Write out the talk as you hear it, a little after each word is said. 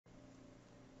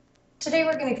Today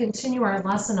we're going to continue our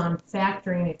lesson on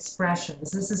factoring expressions.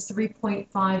 This is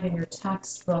 3.5 in your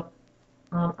textbook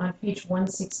on page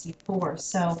 164.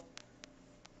 So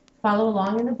follow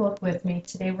along in the book with me.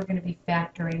 Today we're going to be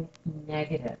factoring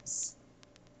negatives.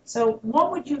 So what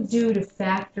would you do to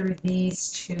factor these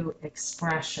two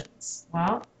expressions?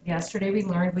 Well, yesterday we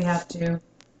learned we have to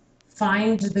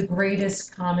find the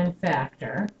greatest common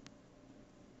factor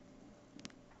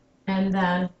and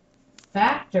then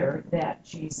factor that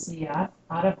GCF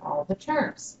out of all the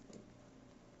terms.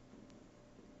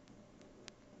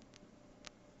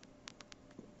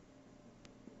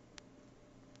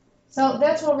 So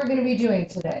that's what we're going to be doing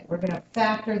today. We're going to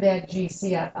factor that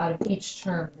GCF out of each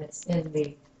term that's in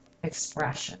the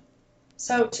expression.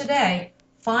 So today,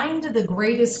 find the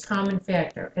greatest common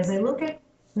factor. As I look at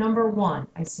number 1,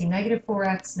 I see negative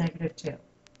 4x, negative 2.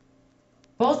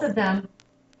 Both of them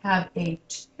have a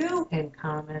 2 in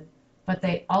common, but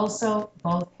they also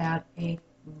both have a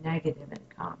negative in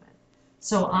common.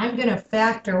 So I'm going to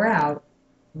factor out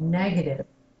negative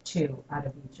 2 out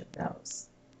of each of those.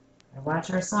 Now watch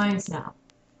our signs now.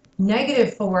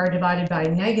 Negative 4 divided by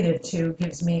negative 2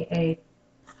 gives me a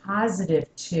positive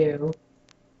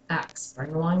 2x.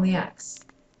 Bring along the x.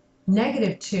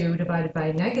 Negative 2 divided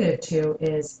by negative 2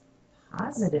 is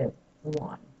positive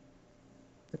 1.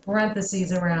 The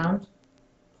parentheses around.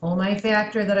 Pull my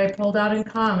factor that I pulled out in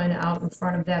common out in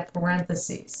front of that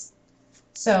parentheses.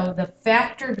 So the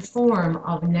factored form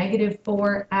of negative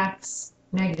 4x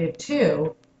negative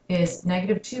 2 is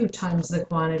negative 2 times the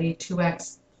quantity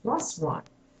 2x plus 1.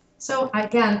 So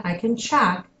again, I can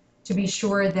check to be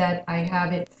sure that I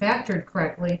have it factored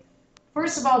correctly.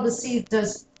 First of all, to see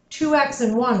does 2x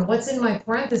and 1, what's in my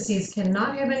parentheses,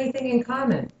 cannot have anything in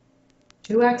common.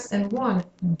 2x and 1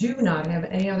 do not have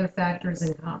any other factors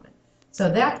in common. So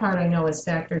that part I know is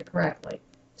factored correctly.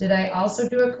 Did I also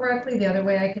do it correctly? The other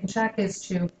way I can check is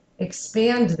to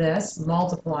expand this,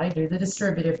 multiply, do the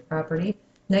distributive property.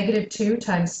 Negative 2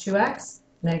 times 2x,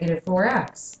 negative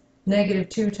 4x. Negative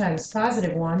 2 times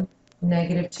positive 1,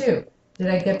 negative 2. Did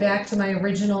I get back to my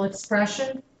original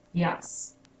expression?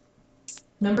 Yes.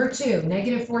 Number 2,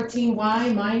 negative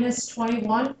 14y minus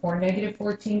 21 or negative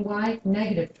 14y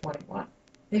negative 21.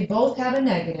 They both have a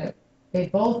negative. They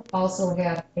both also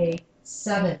have a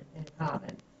 7 in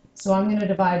common. So I'm going to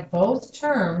divide both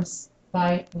terms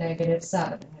by negative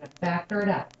 7. I'm going to factor it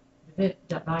out,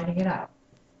 dividing it out.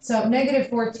 So negative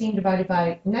 14 divided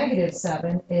by negative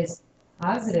 7 is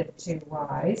positive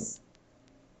 2y's.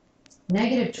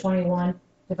 Negative 21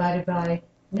 divided by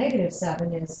negative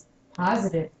 7 is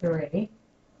positive 3.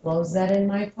 Close that in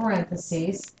my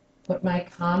parentheses. Put my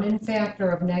common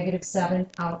factor of negative 7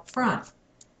 out front.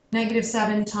 Negative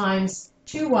 7 times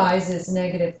 2y's is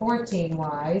negative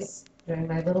 14y's, doing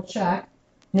my little check.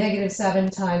 Negative 7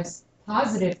 times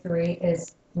positive 3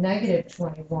 is negative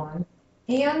 21.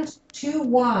 And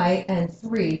 2y and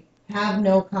 3 have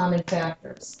no common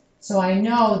factors. So I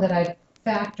know that I've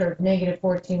factored negative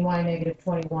 14y, negative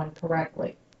 21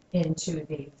 correctly into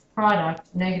the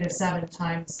product. Negative 7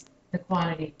 times the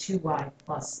quantity 2y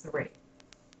plus 3. A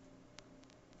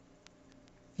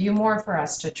few more for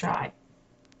us to try.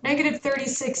 Negative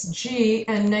 36g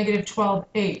and negative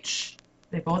 12h.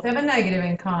 They both have a negative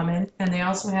in common, and they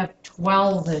also have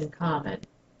 12 in common.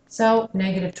 So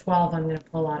negative 12 I'm going to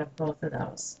pull out of both of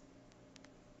those.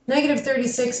 Negative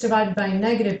 36 divided by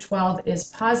negative 12 is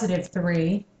positive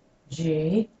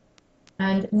 3g.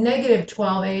 And negative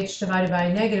 12h divided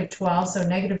by negative 12, so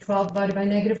negative 12 divided by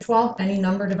negative 12, any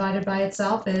number divided by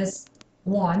itself is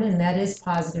 1, and that is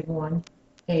positive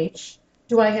 1h.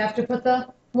 Do I have to put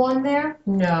the 1 there?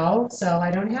 No, so I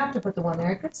don't have to put the 1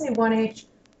 there. I could say 1h,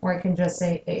 or I can just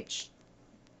say h.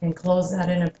 And close that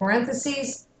in a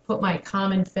parentheses, put my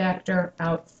common factor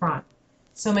out front.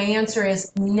 So my answer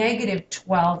is negative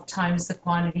 12 times the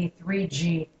quantity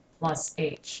 3g plus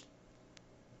h.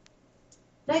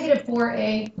 Negative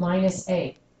 4a minus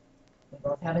a. They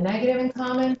both have a negative in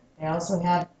common. They also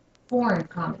have 4 in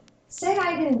common. Say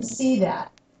I didn't see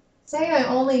that. Say I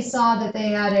only saw that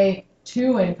they had a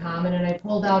 2 in common and I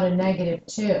pulled out a negative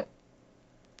 2.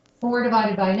 4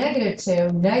 divided by negative 2,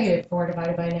 negative 4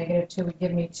 divided by negative 2 would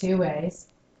give me 2a's.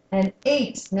 And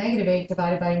 8, negative 8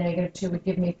 divided by negative 2 would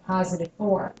give me positive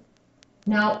 4.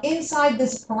 Now inside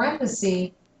this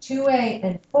parenthesis, 2a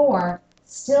and 4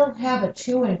 still have a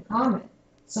 2 in common.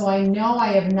 So I know I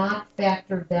have not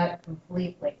factored that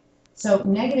completely. So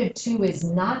negative 2 is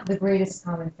not the greatest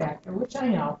common factor, which I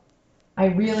know. I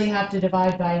really have to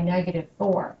divide by negative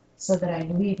 4 so that I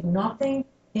leave nothing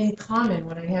in common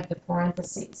when I have the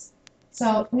parentheses.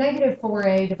 So negative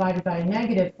 4a divided by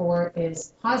negative 4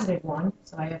 is positive 1.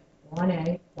 So I have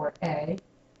 1a, or a.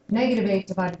 Negative 8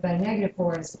 divided by negative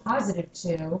 4 is positive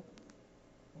 2. And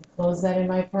close that in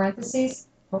my parentheses.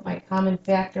 Put my common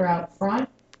factor out front.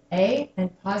 A and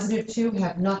positive 2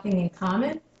 have nothing in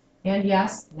common. And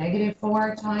yes, negative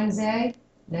 4 times A,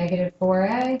 negative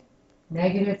 4A,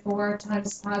 negative 4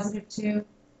 times positive 2,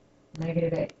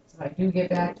 negative 8. So I do get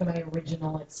back to my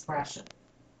original expression.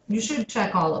 You should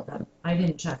check all of them. I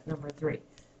didn't check number 3.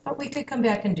 But we could come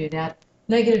back and do that.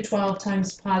 Negative 12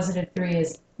 times positive 3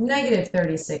 is negative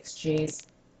 36 G's.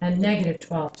 And negative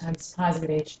 12 times positive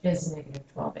H is negative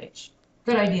 12H.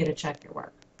 Good idea to check your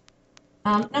work.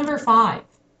 Number 5.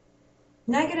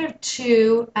 Negative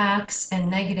 2x and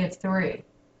negative 3.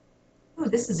 Ooh,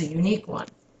 this is a unique one.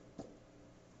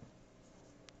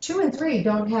 2 and 3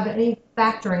 don't have any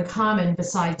factor in common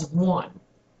besides 1.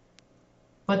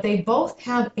 But they both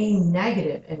have a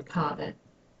negative in common.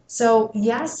 So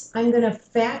yes, I'm going to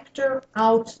factor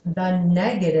out the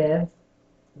negative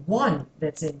 1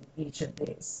 that's in each of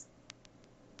these.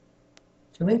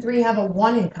 2 and 3 have a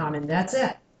 1 in common, that's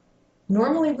it.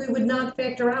 Normally we would not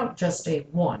factor out just a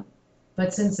 1.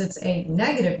 But since it's a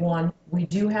negative 1, we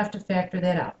do have to factor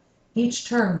that out. Each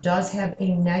term does have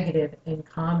a negative in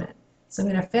common. So I'm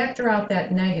going to factor out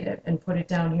that negative and put it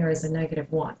down here as a negative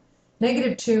 1.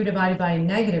 Negative 2 divided by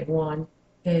negative 1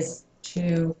 is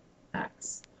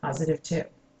 2x, positive 2.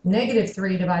 Negative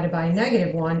 3 divided by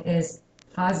negative 1 is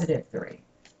positive 3.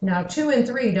 Now 2 and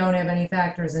 3 don't have any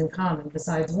factors in common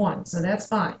besides 1, so that's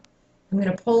fine. I'm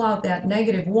going to pull out that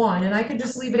negative 1, and I could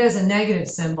just leave it as a negative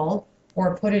symbol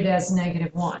or put it as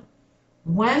negative 1.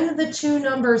 When the two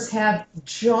numbers have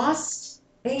just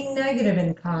a negative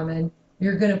in common,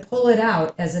 you're going to pull it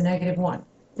out as a negative 1.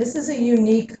 This is a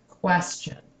unique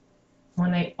question.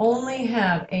 When they only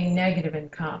have a negative in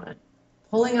common,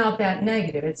 pulling out that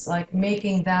negative, it's like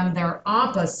making them their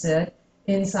opposite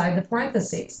inside the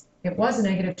parentheses. It was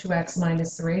negative 2x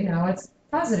minus 3. Now it's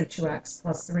positive 2x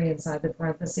plus 3 inside the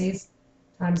parentheses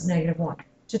times negative 1.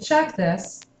 To check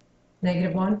this,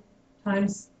 negative 1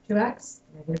 times 2x,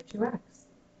 negative 2x.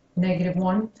 Negative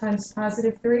 1 times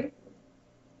positive 3,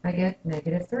 I get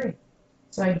negative 3.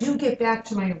 So I do get back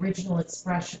to my original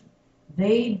expression.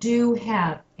 They do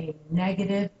have a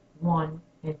negative 1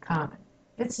 in common.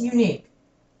 It's unique.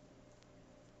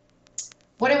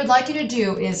 What I would like you to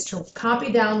do is to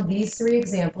copy down these 3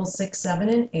 examples, 6, 7,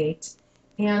 and 8,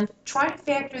 and try to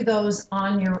factor those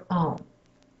on your own.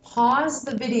 Pause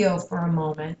the video for a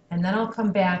moment, and then I'll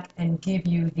come back and give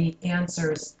you the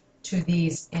answers to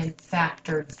these in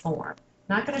factored form.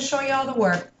 I'm not going to show you all the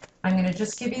work. I'm going to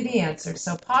just give you the answers.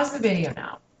 So pause the video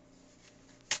now.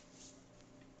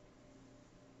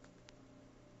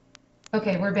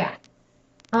 Okay, we're back.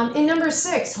 In number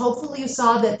 6, hopefully you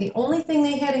saw that the only thing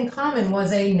they had in common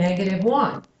was a negative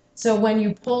 1. So when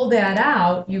you pull that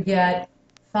out, you get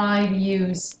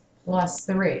 5u's plus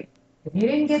 3. If you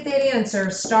didn't get that answer,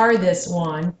 star this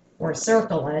one or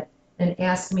circle it and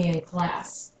ask me in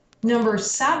class. Number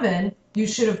 7, you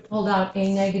should have pulled out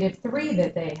a negative 3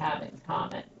 that they have in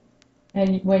common.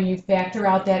 And when you factor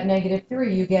out that negative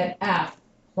 3, you get f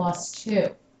plus 2.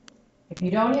 If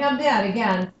you don't have that,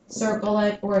 again, circle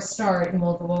it or star it, and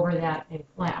we'll go over that in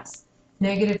class.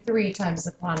 Negative 3 times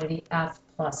the quantity f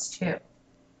plus 2.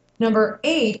 Number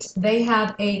 8, they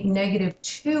have a negative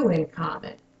 2 in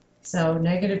common. So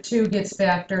negative 2 gets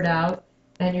factored out,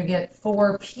 and you get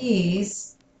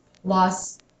 4p's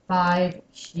plus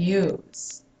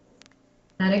 5q's.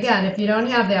 And again, if you don't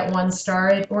have that one, star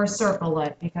it or circle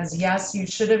it, because yes, you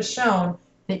should have shown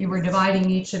that you were dividing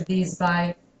each of these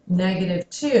by negative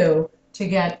 2 to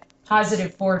get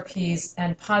positive 4p's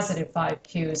and positive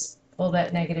 5q's. Pull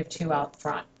that negative 2 out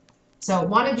front. So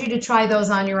wanted you to try those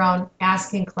on your own.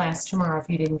 Ask in class tomorrow if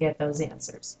you didn't get those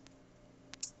answers.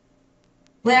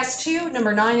 Last 2,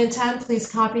 number 9 and 10, please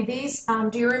copy these.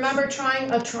 Do you remember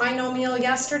trying a trinomial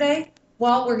yesterday?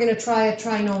 Well, we're going to try a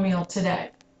trinomial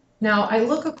today. Now, I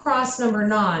look across number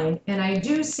 9, and I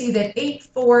do see that 8,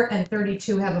 4, and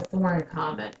 32 have a 4 in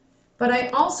common. But I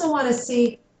also want to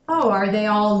see, oh, are they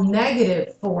all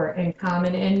negative 4 in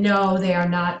common? And no, they are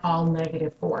not all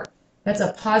negative 4. That's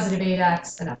a positive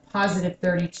 8x and a positive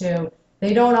 32.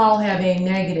 They don't all have a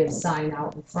negative sign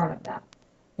out in front of them.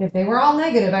 If they were all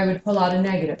negative, I would pull out a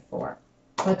negative 4.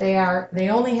 But they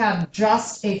only have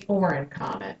just a 4 in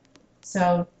common.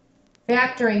 So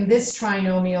factoring this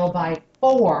trinomial by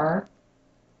 4,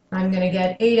 I'm going to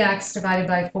get 8x divided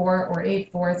by 4, or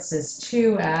 8/4 is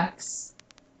 2x.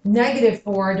 Negative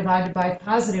 4 divided by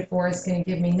positive 4 is going to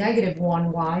give me negative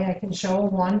 1y. I can show a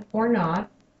 1 or not.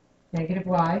 Negative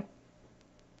y.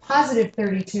 Positive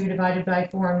 32 divided by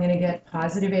 4, I'm going to get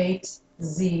positive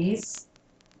 8z's.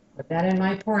 Put that in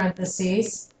my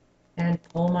parentheses. and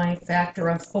pull my factor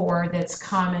of 4 that's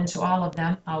common to all of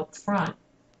them out front.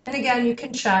 And again, you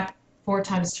can check 4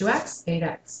 times 2x,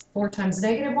 8x. 4 times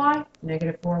negative y,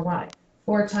 negative 4y.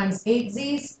 4 times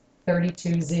 8z's,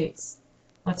 32z's.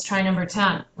 Let's try number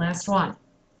 10, last one.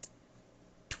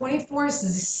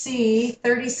 24c,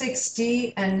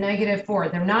 36d, and negative 4.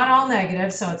 They're not all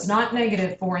negative, so it's not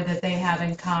negative 4 that they have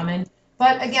in common.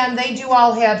 But again, they do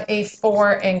all have a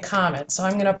 4 in common. So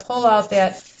I'm going to pull out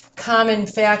that common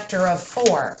factor of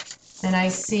 4. And I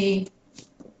see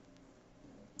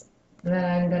that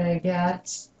I'm going to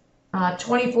get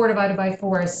 24 divided by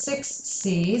 4 is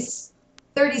 6c's.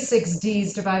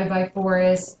 36d's divided by 4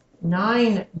 is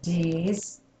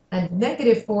 9d's. And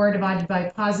negative 4 divided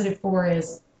by positive 4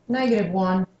 is negative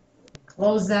 1.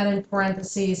 Close that in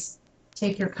parentheses.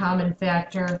 Take your common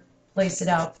factor, place it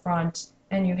out front,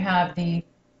 and you have the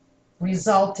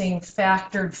resulting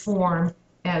factored form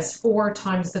as 4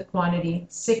 times the quantity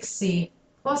 6c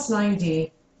plus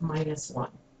 9d minus 1.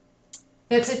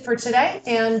 That's it for today,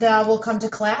 and we'll come to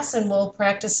class and we'll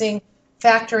practicing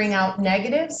factoring out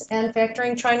negatives and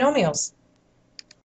factoring trinomials.